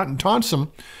comes out and taunts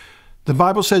them, the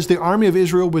Bible says the army of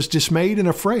Israel was dismayed and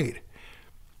afraid.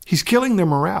 He's killing their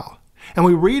morale. And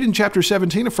we read in chapter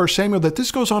 17 of 1 Samuel that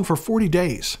this goes on for 40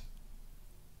 days.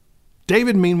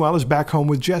 David, meanwhile, is back home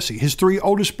with Jesse. His 3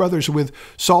 oldest brothers are with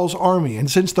Saul's army.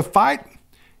 And since the fight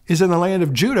is in the land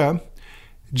of Judah,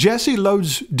 Jesse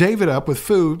loads David up with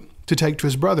food to take to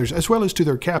his brothers, as well as to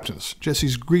their captains.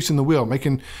 Jesse's greasing the wheel,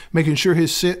 making sure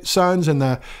his sons and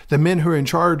the men who are in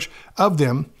charge of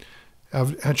them,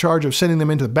 in charge of sending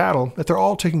them into the battle, that they're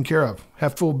all taken care of,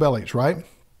 have full bellies, right?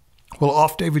 Well,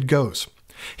 off David goes.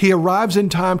 He arrives in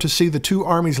time to see the 2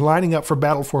 armies lining up for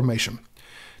battle formation.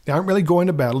 They aren't really going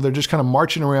to battle. They're just kind of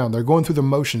marching around. They're going through the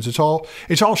motions. It's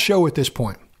all show at this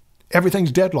point.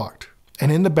 Everything's deadlocked.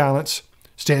 And in the balance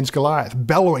stands Goliath,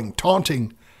 bellowing,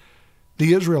 taunting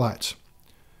the Israelites.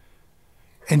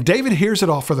 And David hears it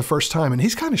all for the first time, and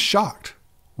he's kind of shocked.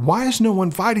 Why is no one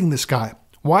fighting this guy?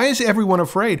 Why is everyone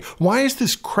afraid? Why is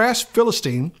this crass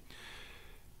Philistine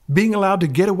being allowed to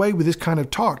get away with this kind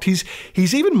of talk? He's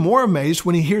even more amazed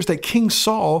when he hears that King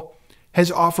Saul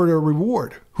has offered a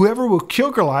reward. Whoever will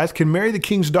kill Goliath can marry the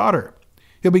king's daughter.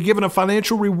 He'll be given a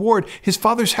financial reward. His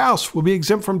father's house will be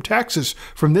exempt from taxes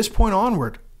from this point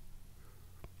onward.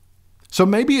 So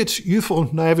maybe it's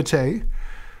youthful naivete,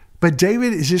 but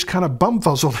David is just kind of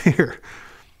bumfuzzled here.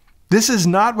 This is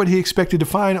not what he expected to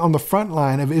find on the front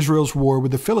line of Israel's war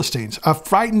with the Philistines. A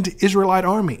frightened Israelite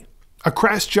army, a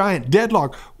crass giant,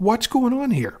 deadlock. What's going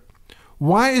on here?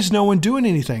 Why is no one doing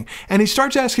anything? And he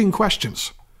starts asking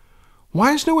questions.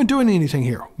 Why is no one doing anything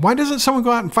here? Why doesn't someone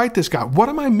go out and fight this guy? What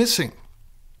am I missing?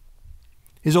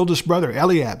 His oldest brother,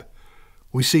 Eliab,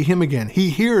 we see him again. He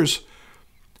hears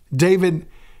David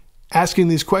asking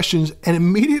these questions and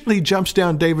immediately jumps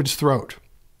down David's throat.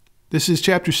 This is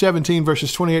chapter 17,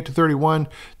 verses 28 to 31,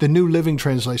 the New Living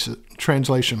Translation.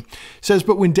 It says,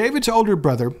 "But when David's older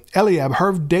brother, Eliab,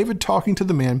 heard David talking to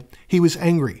the men, he was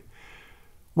angry.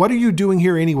 'What are you doing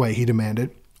here anyway?' he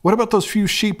demanded. 'What about those few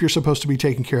sheep you're supposed to be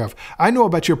taking care of? I know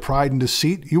about your pride and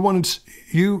deceit. You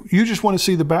just want to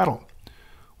see the battle.'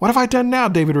 'What have I done now?'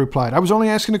 David replied. 'I was only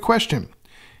asking a question.'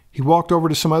 He walked over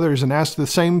to some others and asked the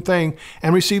same thing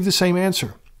and received the same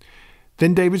answer.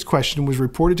 Then David's question was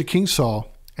reported to King Saul,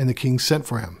 and the king sent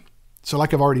for him." So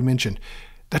like I've already mentioned,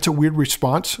 that's a weird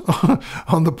response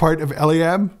on the part of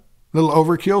Eliab. A little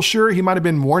overkill. Sure, he might have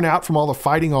been worn out from all the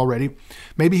fighting already.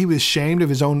 Maybe he was ashamed of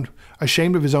his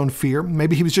own fear.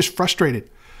 Maybe he was just frustrated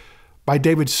by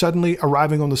David suddenly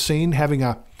arriving on the scene, having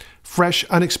a fresh,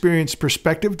 unexperienced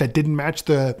perspective that didn't match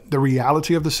the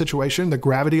reality of the situation, the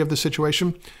gravity of the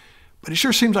situation. But it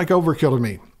sure seems like overkill to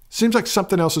me. Seems like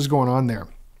something else is going on there.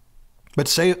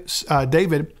 But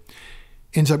David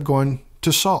ends up going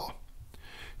to Saul.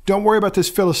 "Don't worry about this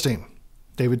Philistine,"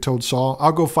 David told Saul.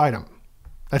 "I'll go fight him."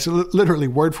 That's literally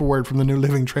word for word from the New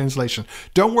Living Translation.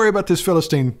 "Don't worry about this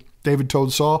Philistine," David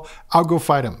told Saul. "I'll go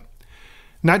fight him."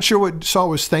 Not sure what Saul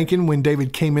was thinking when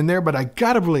David came in there, but I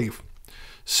gotta believe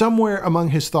somewhere among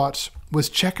his thoughts was,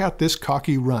 check out this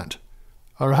cocky runt.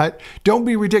 All right? "Don't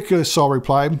be ridiculous," Saul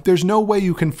replied. "There's no way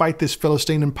you can fight this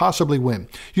Philistine and possibly win.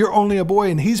 You're only a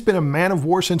boy, and he's been a man of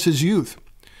war since his youth."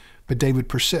 But David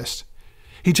persists.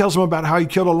 He tells him about how he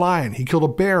killed a lion, he killed a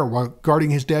bear while guarding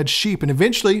his dad's sheep, and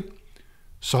eventually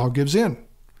Saul gives in.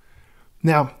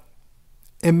 Now,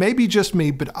 it may be just me,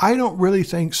 but I don't really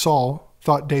think Saul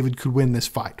thought David could win this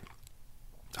fight.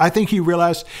 I think he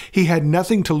realized he had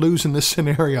nothing to lose in this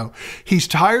scenario. He's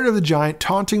tired of the giant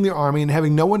taunting the army and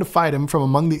having no one to fight him from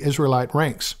among the Israelite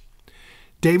ranks.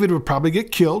 David would probably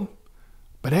get killed,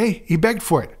 but hey, he begged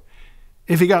for it.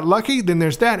 If he got lucky, then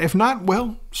there's that. If not,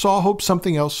 well, Saul hoped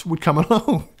something else would come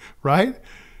along, right?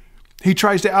 He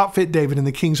tries to outfit David in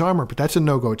the king's armor, but that's a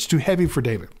no-go. It's too heavy for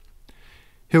David.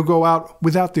 He'll go out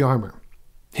without the armor.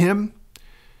 Him,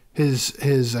 his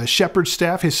shepherd's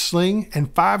staff, his sling,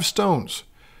 and 5 stones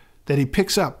that he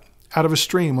picks up out of a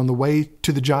stream on the way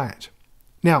to the giant.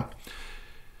 Now,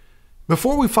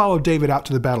 before we follow David out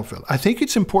to the battlefield, I think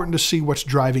it's important to see what's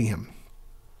driving him.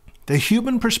 The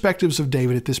human perspectives of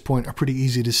David at this point are pretty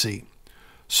easy to see.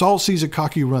 Saul sees a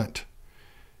cocky runt.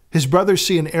 His brothers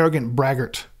see an arrogant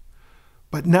braggart.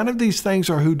 But none of these things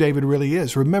are who David really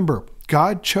is. Remember,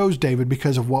 God chose David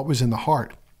because of what was in the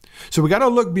heart. So we got to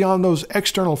look beyond those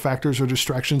external factors or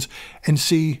distractions and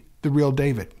see the real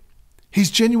David.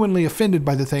 He's genuinely offended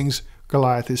by the things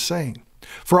Goliath is saying.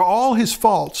 For all his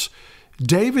faults,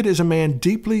 David is a man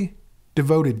deeply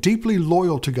devoted, deeply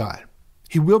loyal to God.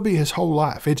 He will be his whole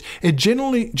life. It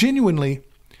genuinely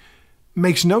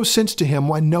makes no sense to him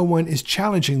why no one is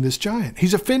challenging this giant.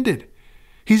 He's offended.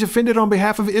 He's offended on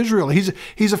behalf of Israel.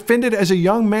 He's offended as a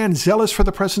young man zealous for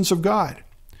the presence of God.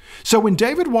 So when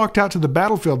David walked out to the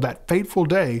battlefield that fateful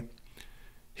day,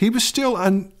 he was still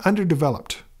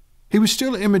underdeveloped. He was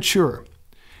still immature.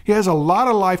 He has a lot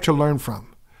of life to learn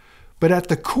from. But at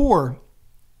the core,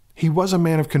 he was a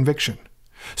man of conviction.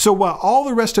 So while all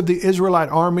the rest of the Israelite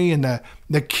army and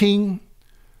the king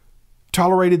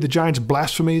tolerated the giant's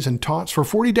blasphemies and taunts for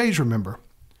 40 days, remember,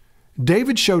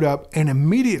 David showed up and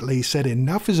immediately said,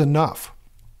 enough is enough.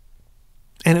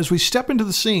 And as we step into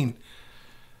the scene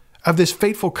of this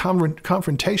fateful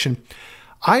confrontation,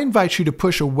 I invite you to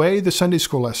push away the Sunday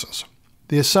school lessons,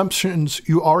 the assumptions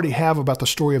you already have about the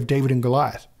story of David and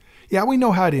Goliath. Yeah, we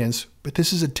know how it ends, but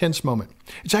this is a tense moment.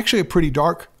 It's actually a pretty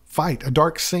dark fight, a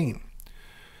dark scene.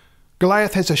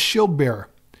 Goliath has a shield bearer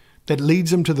that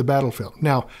leads him to the battlefield.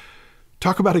 Now,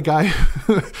 talk about a guy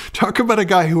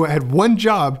who had one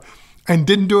job and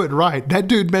didn't do it right. That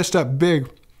dude messed up big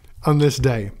on this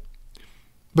day.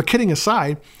 But kidding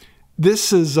aside,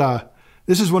 this is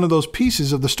one of those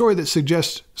pieces of the story that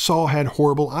suggests Saul had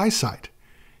horrible eyesight.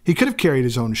 He could have carried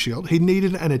his own shield. He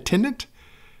needed an attendant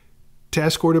to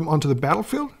escort him onto the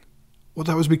battlefield. Well,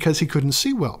 that was because he couldn't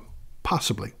see well,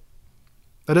 possibly.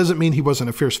 That doesn't mean he wasn't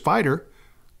a fierce fighter.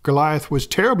 Goliath was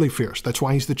terribly fierce. That's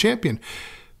why he's the champion.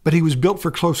 But he was built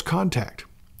for close contact.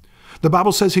 The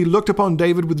Bible says he looked upon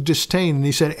David with disdain and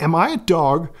he said, "Am I a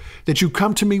dog that you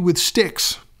come to me with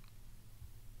sticks?"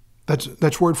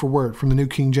 That's word for word from the New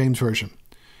King James Version.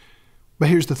 But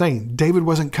here's the thing. David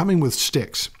wasn't coming with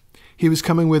sticks. He was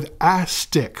coming with a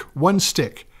stick, one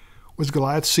stick. Was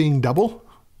Goliath seeing double?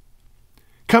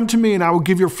 "Come to me and I will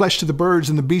give your flesh to the birds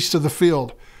and the beasts of the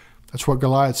field." That's what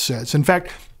Goliath says. In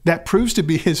fact, that proves to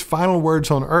be his final words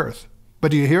on earth.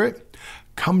 But do you hear it?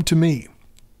 Come to me.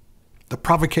 The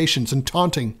provocations and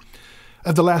taunting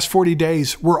of the last 40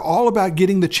 days were all about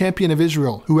getting the champion of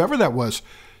Israel, whoever that was,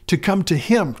 to come to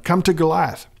him, come to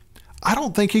Goliath. I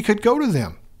don't think he could go to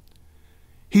them.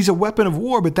 He's a weapon of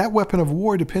war, but that weapon of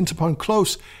war depends upon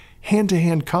close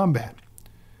hand-to-hand combat.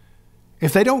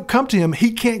 If they don't come to him,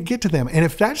 he can't get to them. And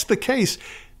if that's the case,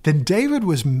 then David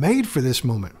was made for this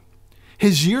moment.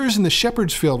 His years in the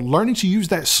shepherd's field, learning to use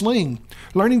that sling,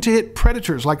 learning to hit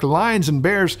predators like lions and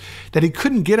bears that he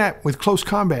couldn't get at with close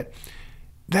combat,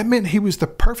 that meant he was the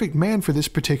perfect man for this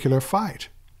particular fight.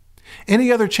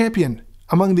 Any other champion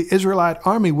among the Israelite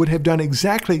army would have done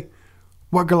exactly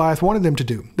what Goliath wanted them to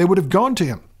do. They would have gone to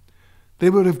him.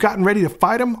 They would have gotten ready to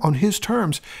fight him on his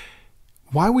terms.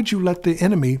 Why would you let the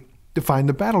enemy define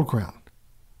the battleground?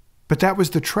 But that was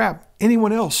the trap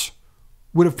anyone else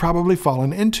would have probably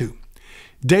fallen into.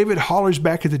 David hollers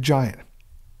back at the giant.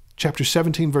 Chapter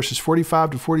 17, verses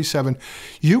 45 to 47.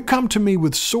 "You come to me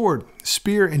with sword,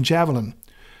 spear, and javelin,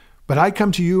 but I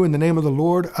come to you in the name of the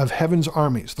Lord of heaven's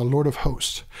armies, the Lord of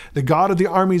hosts, the God of the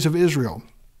armies of Israel,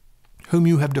 whom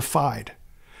you have defied.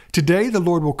 Today the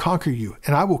Lord will conquer you,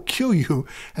 and I will kill you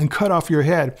and cut off your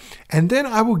head. And then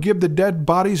I will give the dead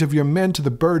bodies of your men to the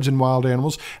birds and wild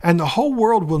animals, and the whole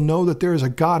world will know that there is a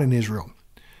God in Israel.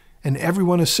 And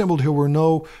everyone assembled here will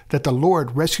know that the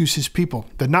Lord rescues his people,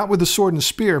 that not with the sword and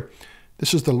spear,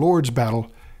 this is the Lord's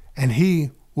battle, and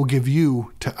he will give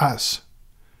you to us."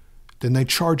 Then they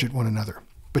charge at one another.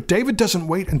 But David doesn't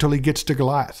wait until he gets to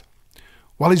Goliath.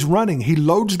 While he's running, he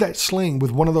loads that sling with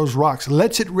one of those rocks,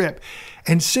 lets it rip,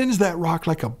 and sends that rock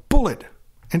like a bullet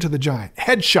into the giant.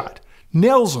 Headshot,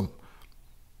 nails him.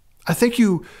 I think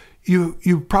you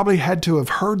probably had to have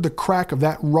heard the crack of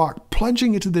that rock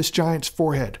plunging into this giant's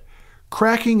forehead,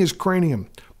 cracking his cranium,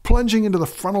 plunging into the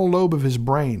frontal lobe of his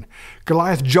brain.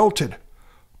 Goliath jolted,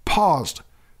 paused,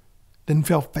 then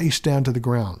fell face down to the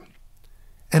ground.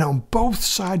 And on both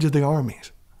sides of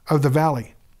the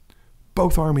valley,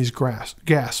 both armies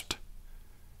gasped.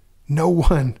 No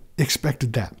one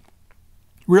expected that.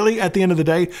 Really, at the end of the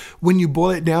day, when you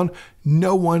boil it down,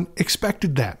 no one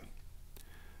expected that.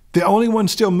 The only one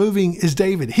still moving is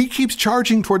David. He keeps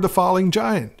charging toward the falling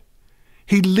giant.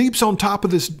 He leaps on top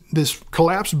of this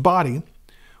collapsed body.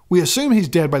 We assume he's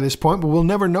dead by this point, but we'll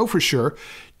never know for sure.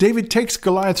 David takes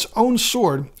Goliath's own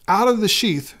sword out of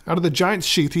the giant's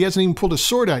sheath. He hasn't even pulled his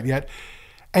sword out yet,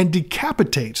 and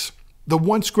decapitates the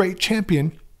once great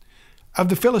champion of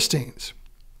the Philistines.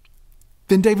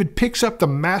 Then David picks up the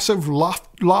massive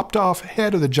lopped off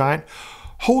head of the giant,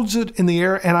 holds it in the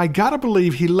air, and I gotta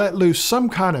believe he let loose some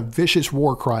kind of vicious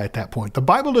war cry at that point. The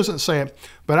Bible doesn't say it,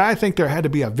 but I think there had to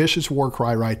be a vicious war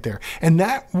cry right there. And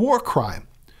that war cry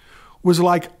was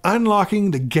like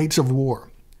unlocking the gates of war.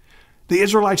 The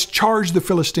Israelites charged the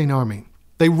Philistine army.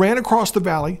 They ran across the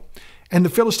valley, and the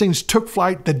Philistines took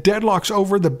flight. The deadlock's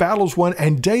over, the battle's won,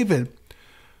 and David,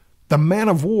 the man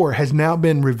of war, has now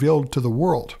been revealed to the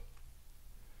world.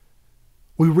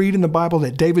 We read in the Bible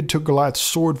that David took Goliath's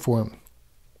sword for him.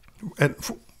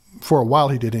 For a while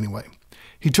he did anyway.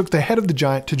 He took the head of the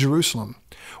giant to Jerusalem.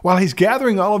 While he's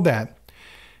gathering all of that,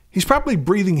 he's probably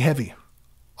breathing heavy.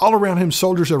 All around him,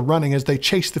 soldiers are running as they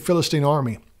chase the Philistine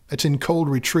army that's in cold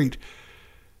retreat.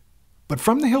 But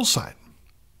from the hillside,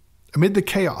 amid the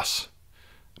chaos,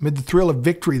 amid the thrill of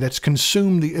victory that's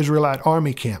consumed the Israelite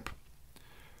army camp,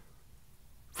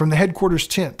 from the headquarters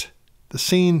tent, the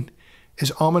scene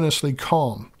is ominously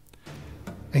calm.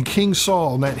 And King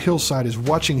Saul on that hillside is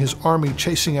watching his army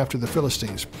chasing after the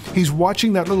Philistines. He's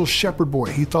watching that little shepherd boy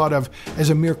he thought of as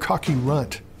a mere cocky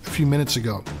runt a few minutes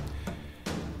ago.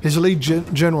 His lead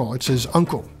general, it's his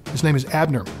uncle. His name is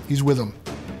Abner. He's with him.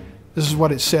 This is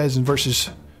what it says in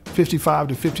verses 55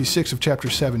 to 56 of chapter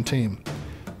 17.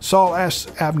 Saul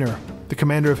asked Abner, the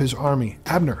commander of his army,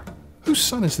 "Abner, whose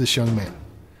son is this young man?"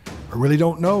 "I really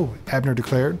don't know," Abner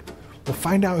declared. "We'll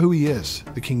find out who he is,"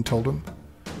 the king told him.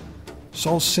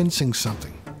 Saul's sensing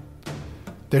something.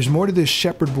 There's more to this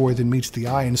shepherd boy than meets the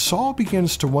eye, and Saul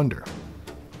begins to wonder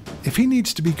if he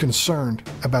needs to be concerned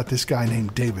about this guy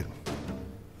named David.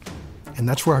 And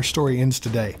that's where our story ends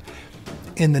today.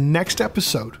 In the next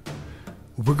episode,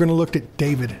 we're going to look at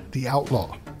David, the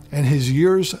outlaw, and his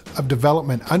years of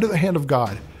development under the hand of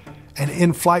God and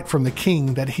in flight from the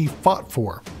king that he fought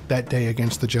for that day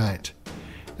against the giant.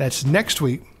 That's next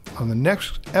week on the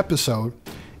next episode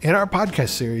in our podcast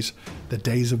series, The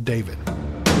Days of David.